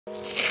Today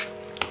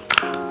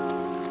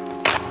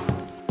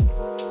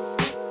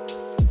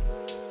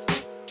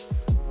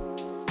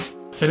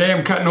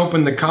I'm cutting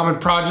open the Common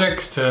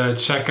Projects to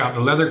check out the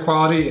leather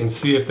quality and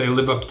see if they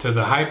live up to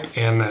the hype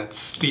and that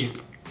steep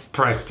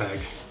price tag.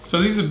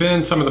 So these have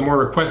been some of the more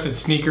requested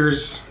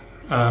sneakers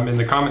in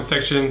the comment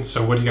section.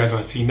 So what do you guys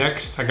want to see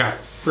next? I got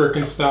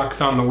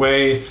Birkenstocks on the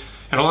way,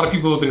 and a lot of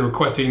people have been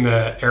requesting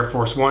the Air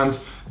Force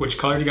Ones. Which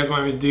color do you guys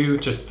want me to do?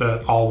 Just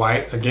the all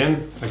white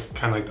again,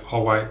 kind of like the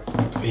all white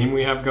theme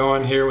we have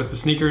going here with the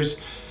sneakers.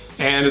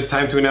 And it's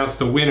time to announce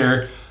the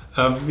winner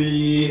of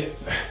the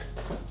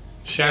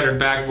Shattered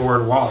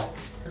Backboard wallet.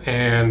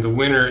 And the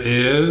winner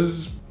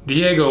is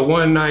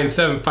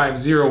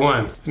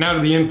Diego197501. Now to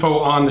the info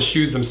on the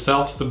shoes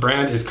themselves. The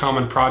brand is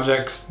Common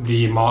Projects.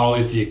 The model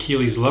is the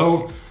Achilles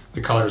Low.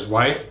 The color is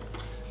white.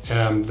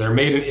 They're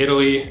made in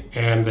Italy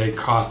and they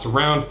cost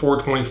around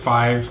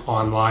 $425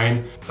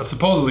 online.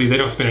 Supposedly they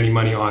don't spend any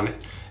money on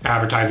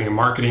advertising and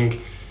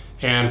marketing.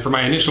 And for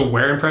my initial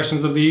wear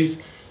impressions of these,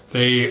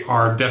 they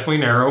are definitely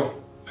narrow,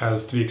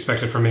 as to be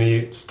expected from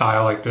any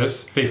style like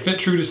this. They fit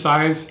true to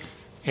size.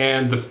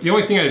 And the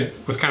only thing I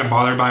was kind of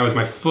bothered by was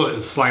my foot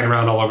is sliding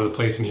around all over the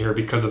place in here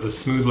because of the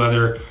smooth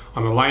leather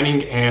on the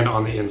lining and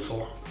on the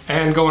insole.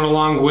 And going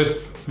along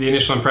with the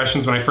initial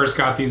impressions when I first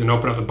got these and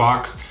opened up the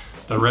box,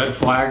 the red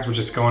flags were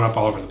just going up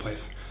all over the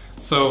place.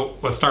 So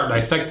let's start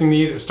dissecting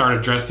these and start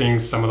addressing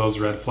some of those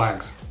red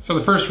flags. So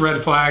the first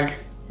red flag,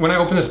 when I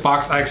opened this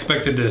box, I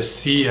expected to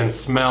see and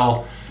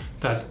smell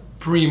that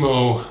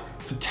primo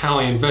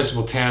Italian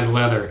vegetable tanned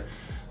leather.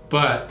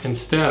 But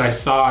instead I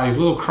saw these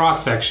little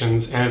cross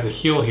sections and at the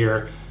heel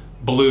here,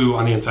 blue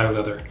on the inside of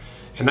leather.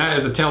 And that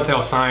is a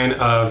telltale sign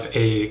of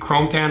a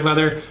chrome tanned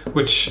leather,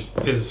 which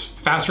is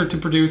faster to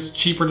produce,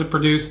 cheaper to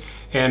produce,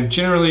 and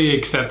generally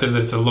accepted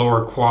that it's a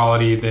lower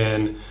quality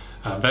than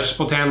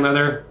vegetable tanned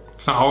leather.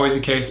 It's not always the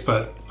case,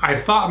 but I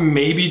thought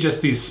maybe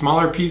just these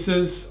smaller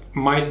pieces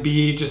might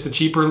be just a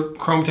cheaper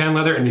chrome tan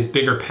leather and these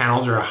bigger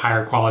panels are a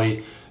higher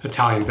quality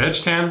Italian veg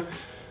tan.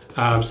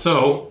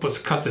 So let's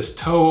cut this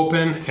toe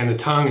open and the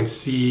tongue and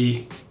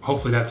see,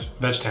 hopefully that's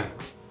veg tan.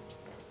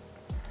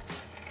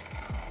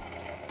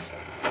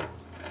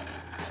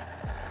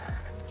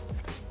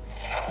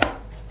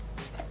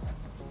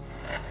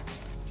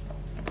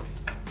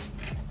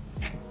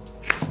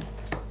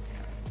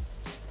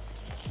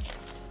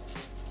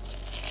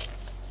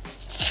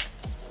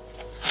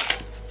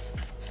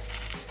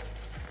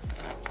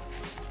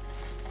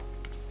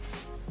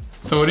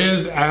 So it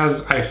is,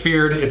 as I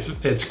feared,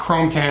 it's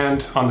chrome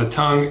tanned on the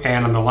tongue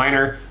and on the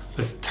liner.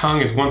 The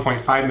tongue is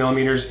 1.5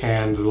 millimeters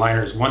and the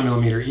liner is 1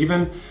 millimeter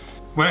even.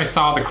 When I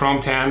saw the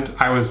chrome tanned,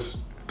 I was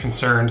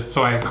concerned,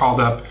 so I called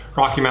up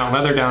Rocky Mountain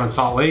Leather down in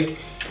Salt Lake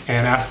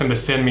and asked them to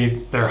send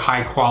me their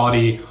high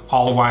quality,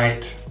 all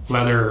white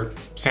leather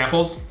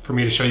samples for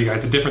me to show you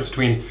guys the difference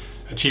between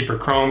a cheaper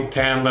chrome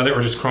tan leather,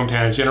 or just chrome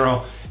tan in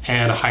general,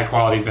 and a high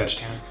quality veg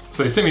tan.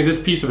 So they sent me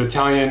this piece of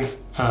Italian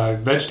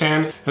veg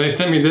tan, and they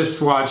sent me this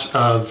swatch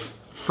of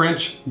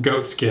French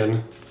goat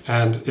skin.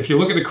 And if you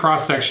look at the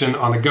cross section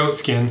on the goat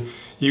skin,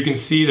 you can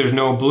see there's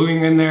no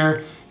bluing in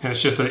there, and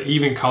it's just an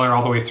even color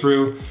all the way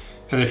through.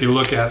 And if you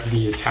look at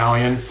the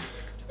Italian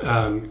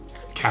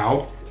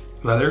cow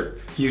leather,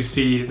 you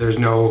see there's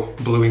no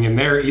bluing in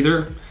there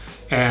either.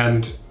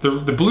 And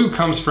the blue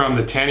comes from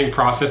the tanning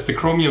process. The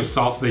chromium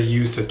salts they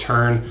use to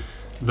turn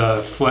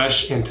the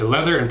flesh into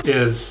leather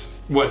is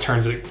what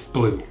turns it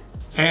blue.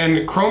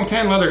 And chrome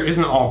tan leather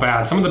isn't all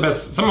bad. Some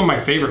of my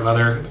favorite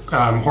leather,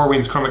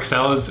 Horween's Chrome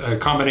XL, is a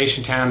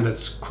combination tan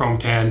that's chrome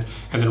tanned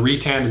and then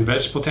retanned in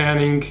vegetable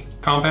tanning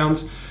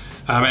compounds.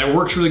 And it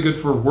works really good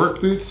for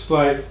work boots.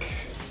 Like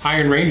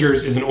Iron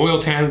Ranger's is an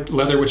oil tanned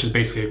leather, which is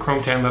basically a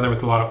chrome tan leather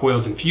with a lot of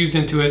oils infused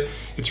into it.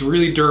 It's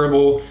really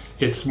durable.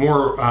 It's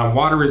more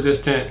water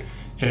resistant,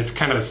 and it's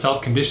kind of a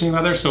self-conditioning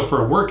leather. So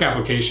for a work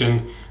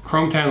application,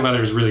 chrome tan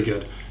leather is really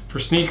good. For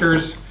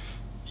sneakers,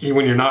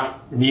 when you're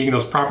not needing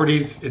those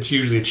properties, it's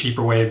usually a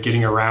cheaper way of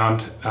getting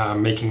around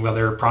making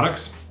leather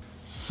products.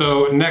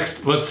 So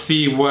next, let's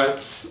see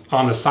what's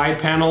on the side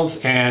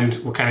panels and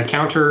what kind of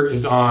counter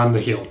is on the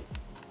heel.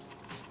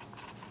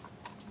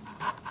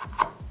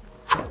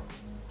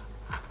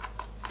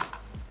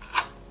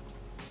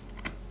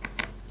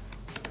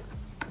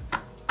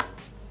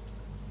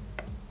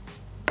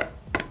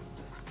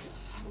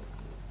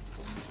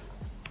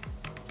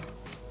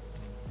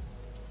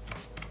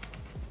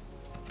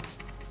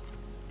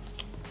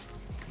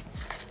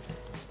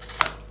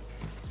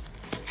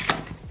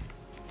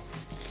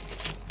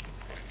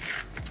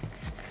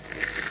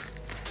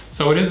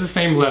 So it is the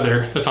same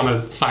leather that's on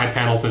the side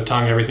panels, the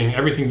tongue,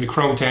 everything's a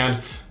chrome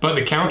tan, but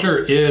the counter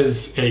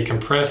is a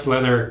compressed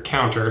leather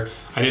counter.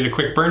 I did a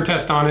quick burn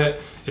test on it.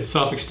 It's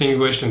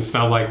self-extinguished and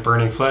smelled like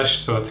burning flesh,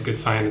 so it's a good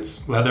sign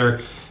it's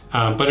leather.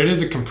 But it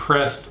is a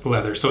compressed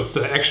leather, so it's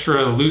the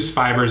extra loose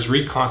fibers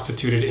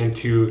reconstituted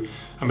into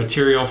a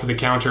material for the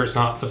counter. It's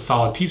not a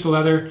solid piece of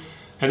leather.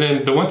 And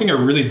then the one thing I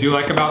really do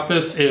like about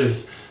this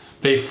is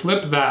they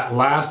flip that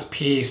last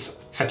piece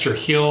at your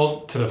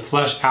heel to the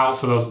flesh out,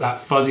 so that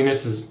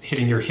fuzziness is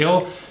hitting your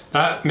heel.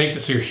 That makes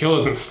it so your heel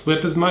doesn't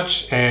slip as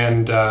much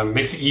and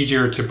makes it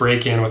easier to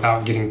break in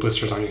without getting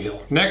blisters on your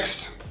heel.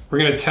 Next, we're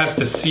gonna test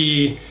to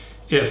see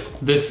if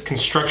this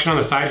construction on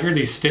the side here,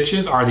 these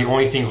stitches, are the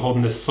only thing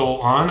holding this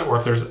sole on, or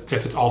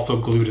if it's also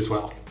glued as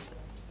well.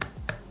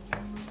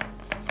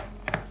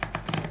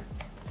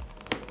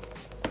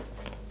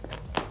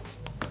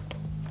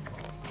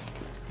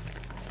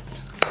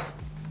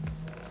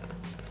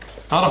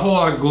 Not a whole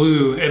lot of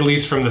glue, at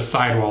least from the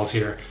sidewalls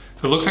here.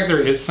 It looks like there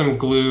is some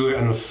glue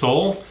in the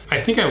sole. I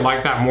think I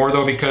like that more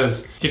though,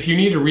 because if you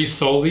need to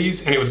re-sole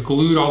these and it was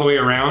glued all the way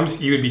around,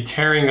 you would be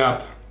tearing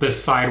up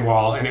this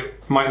sidewall and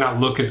it might not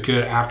look as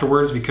good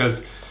afterwards,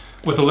 because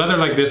with a leather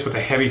like this, with a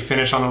heavy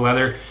finish on the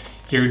leather,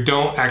 you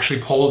don't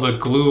actually pull the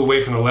glue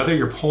away from the leather,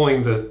 you're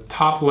pulling the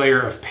top layer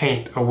of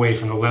paint away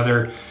from the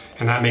leather,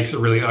 and that makes it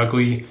really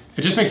ugly.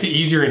 It just makes it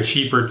easier and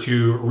cheaper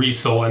to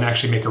resole and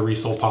actually make a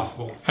resole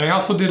possible. And I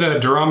also did a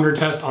durometer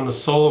test on the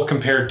sole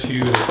compared to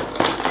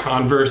the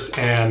Converse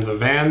and the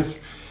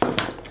Vans,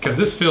 because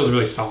this feels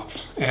really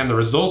soft. And the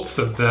results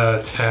of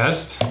the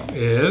test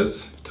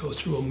is,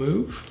 toaster will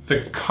move.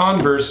 The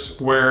Converse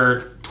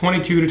were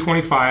 22 to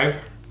 25.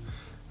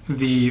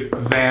 The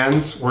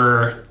Vans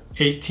were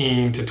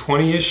 18 to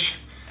 20-ish.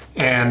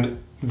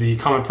 And the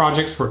Common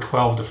Projects were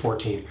 12 to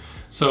 14.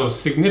 So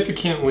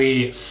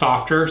significantly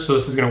softer. So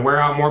this is gonna wear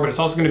out more, but it's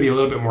also gonna be a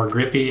little bit more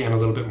grippy and a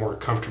little bit more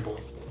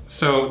comfortable.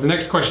 So the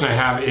next question I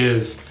have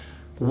is,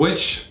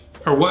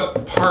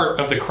 what part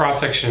of the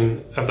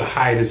cross-section of the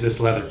hide is this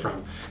leather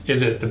from?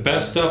 Is it the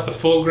best stuff, the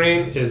full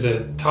grain? Is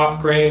it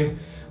top grain?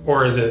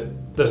 Or is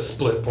it the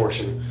split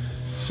portion?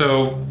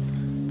 So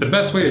the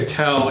best way to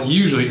tell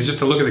usually is just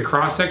to look at the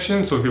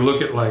cross-section. So if you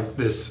look at like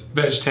this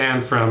veg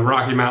tan from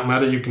Rocky Mountain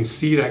Leather, you can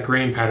see that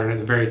grain pattern at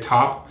the very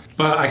top,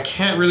 but I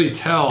can't really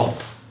tell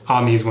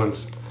on these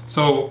ones.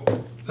 So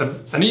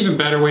an even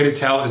better way to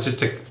tell is just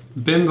to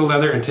bend the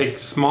leather and take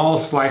small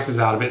slices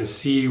out of it and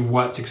see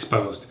what's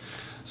exposed.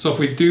 So if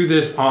we do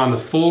this on the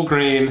full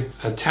grain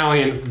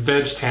Italian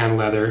veg tan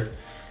leather,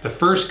 the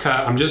first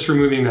cut, I'm just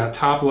removing that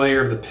top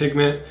layer of the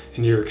pigment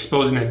and you're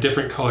exposing a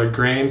different colored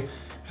grain.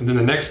 And then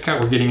the next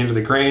cut, we're getting into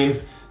the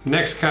grain. The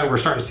next cut, we're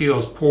starting to see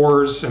those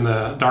pores and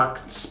the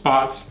dark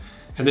spots.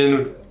 And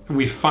then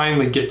we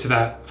finally get to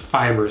that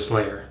fibrous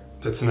layer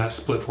that's in that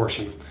split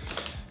portion.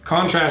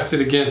 Contrasted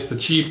against the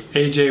cheap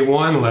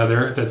AJ1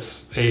 leather,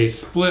 that's a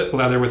split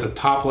leather with a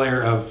top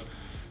layer of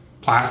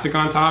plastic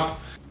on top.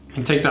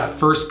 And take that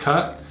first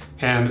cut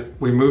and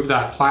we move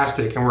that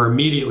plastic and we're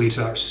immediately to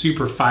that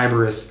super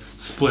fibrous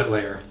split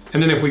layer.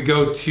 And then if we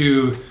go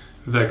to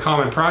the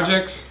Common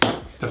Projects,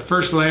 the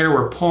first layer,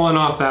 we're pulling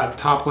off that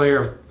top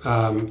layer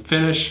of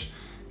finish,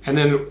 and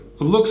then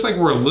it looks like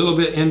we're a little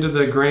bit into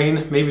the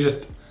grain, maybe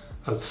just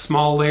a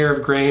small layer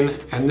of grain,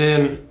 and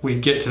then we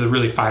get to the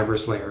really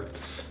fibrous layer.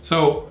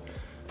 So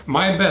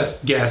my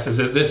best guess is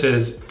that this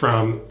is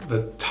from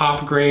the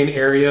top grain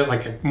area,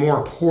 like a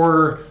more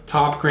poorer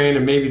top grain,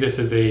 and maybe this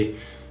is a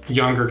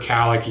younger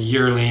cow, like a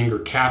yearling or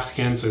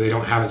calfskin, so they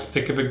don't have as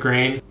thick of a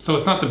grain. So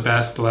it's not the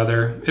best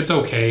leather. It's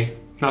okay,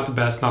 not the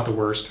best, not the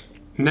worst.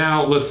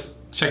 Now let's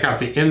check out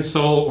the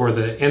insole or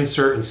the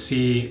insert and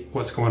see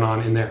what's going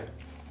on in there.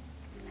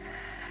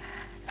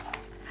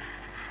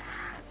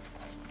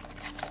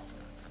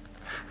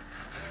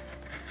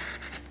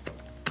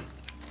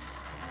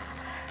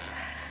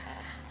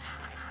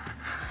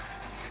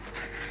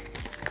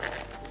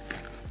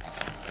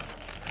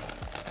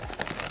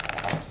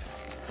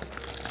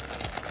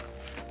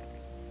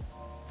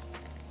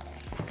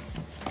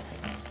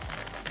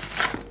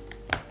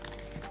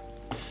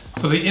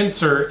 So the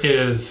insert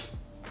is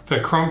the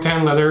chrome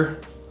tan leather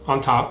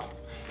on top,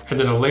 and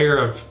then a layer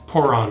of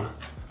Poron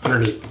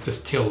underneath this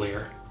teal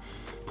layer.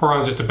 Poron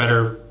is just a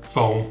better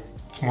foam.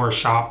 It's more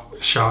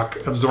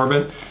shock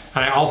absorbent.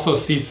 And I also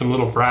see some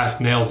little brass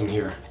nails in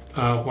here.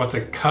 We'll have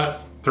to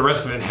cut the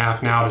rest of it in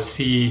half now to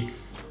see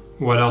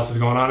what else is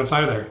going on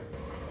inside of there.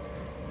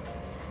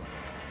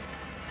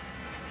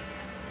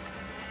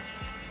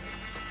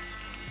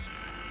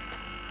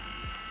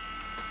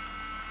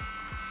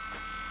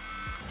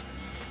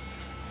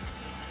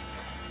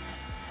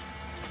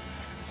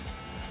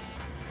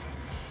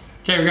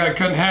 Okay, we got it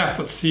cut in half.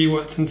 Let's see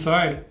what's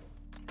inside.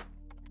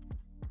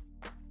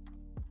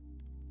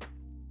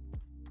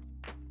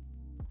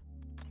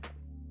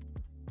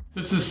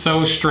 This is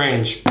so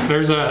strange.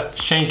 There's a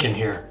shank in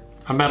here,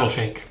 a metal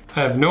shank.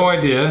 I have no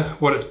idea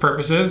what its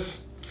purpose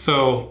is,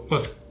 so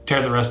let's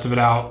tear the rest of it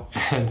out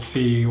and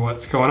see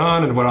what's going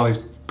on and what all these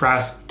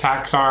brass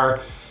tacks are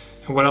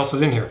and what else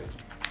is in here.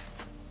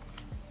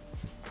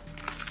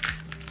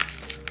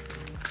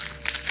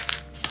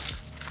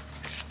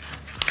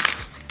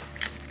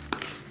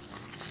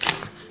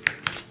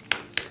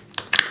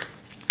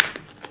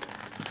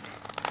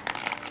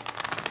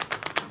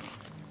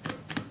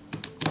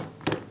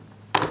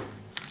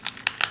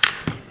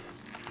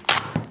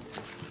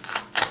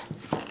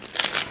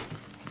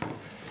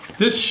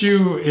 This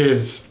shoe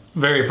is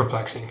very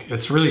perplexing.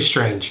 It's really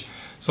strange.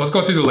 So let's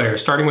go through the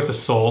layers, starting with the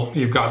sole.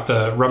 You've got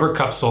the rubber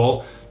cup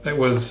sole that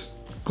was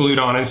glued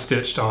on and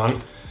stitched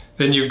on.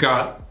 Then you've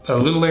got a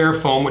little layer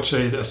of foam, which I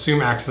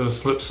assume acts as a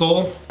slip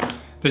sole.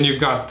 Then you've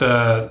got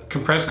the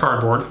compressed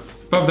cardboard.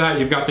 Above that,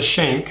 you've got the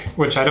shank,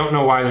 which I don't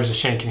know why there's a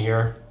shank in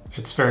here.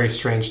 It's very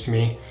strange to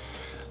me.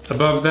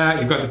 Above that,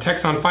 you've got the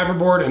Texon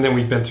fiberboard, and then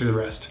we've been through the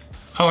rest.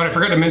 Oh, and I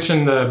forgot to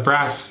mention the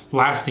brass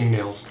lasting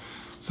nails.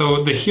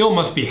 So the heel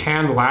must be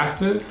hand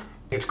lasted.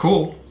 It's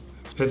cool.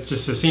 It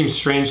seems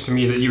strange to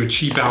me that you would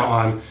cheap out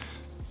on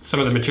some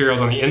of the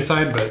materials on the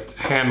inside, but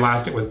hand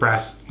last it with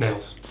brass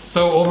nails.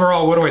 So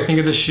overall, what do I think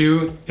of this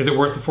shoe? Is it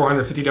worth the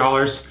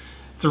 $450?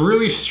 It's a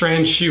really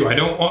strange shoe. I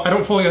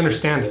don't fully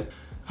understand it.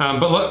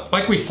 But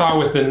like we saw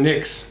with the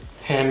NYX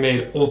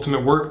handmade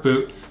ultimate work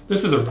boot,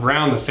 this is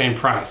around the same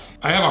price.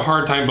 I have a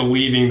hard time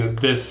believing that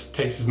this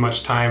takes as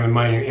much time and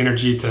money and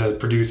energy to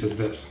produce as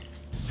this.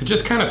 It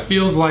just kind of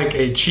feels like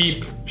a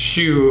cheap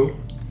shoe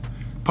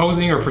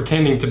posing or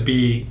pretending to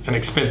be an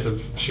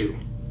expensive shoe.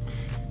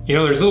 You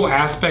know, there's little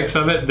aspects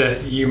of it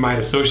that you might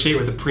associate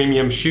with a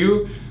premium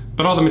shoe,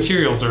 but all the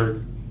materials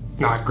are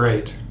not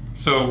great.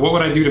 So what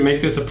would I do to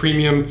make this a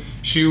premium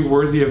shoe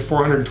worthy of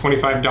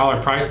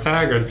 $425 price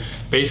tag, or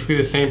basically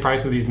the same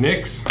price of these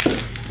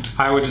NYX?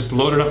 I would just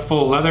load it up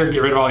full of leather,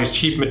 get rid of all these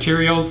cheap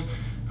materials,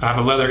 have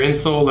a leather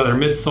insole, leather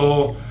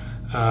midsole,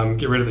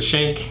 get rid of the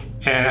shank,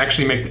 and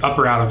actually make the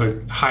upper out of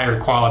a higher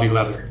quality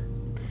leather.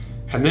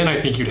 And then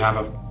I think you'd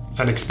have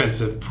an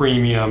expensive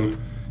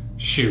premium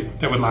shoe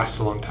that would last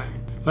a long time.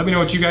 Let me know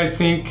what you guys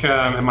think.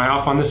 Am I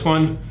off on this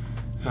one?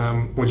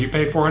 Would you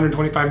pay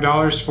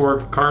 $425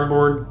 for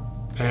cardboard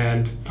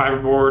and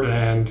fiberboard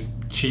and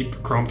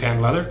cheap chrome tan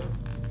leather?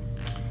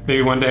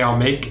 Maybe one day I'll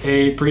make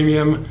a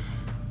premium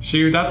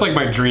shoe. That's like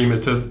my dream,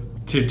 is to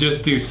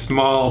just do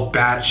small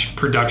batch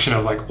production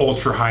of like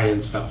ultra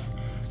high-end stuff.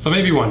 So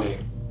maybe one day.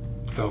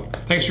 So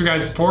thanks for your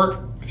guys' support.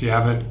 If you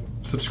haven't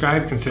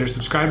subscribed, consider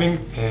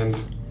subscribing,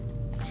 and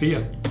see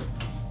ya.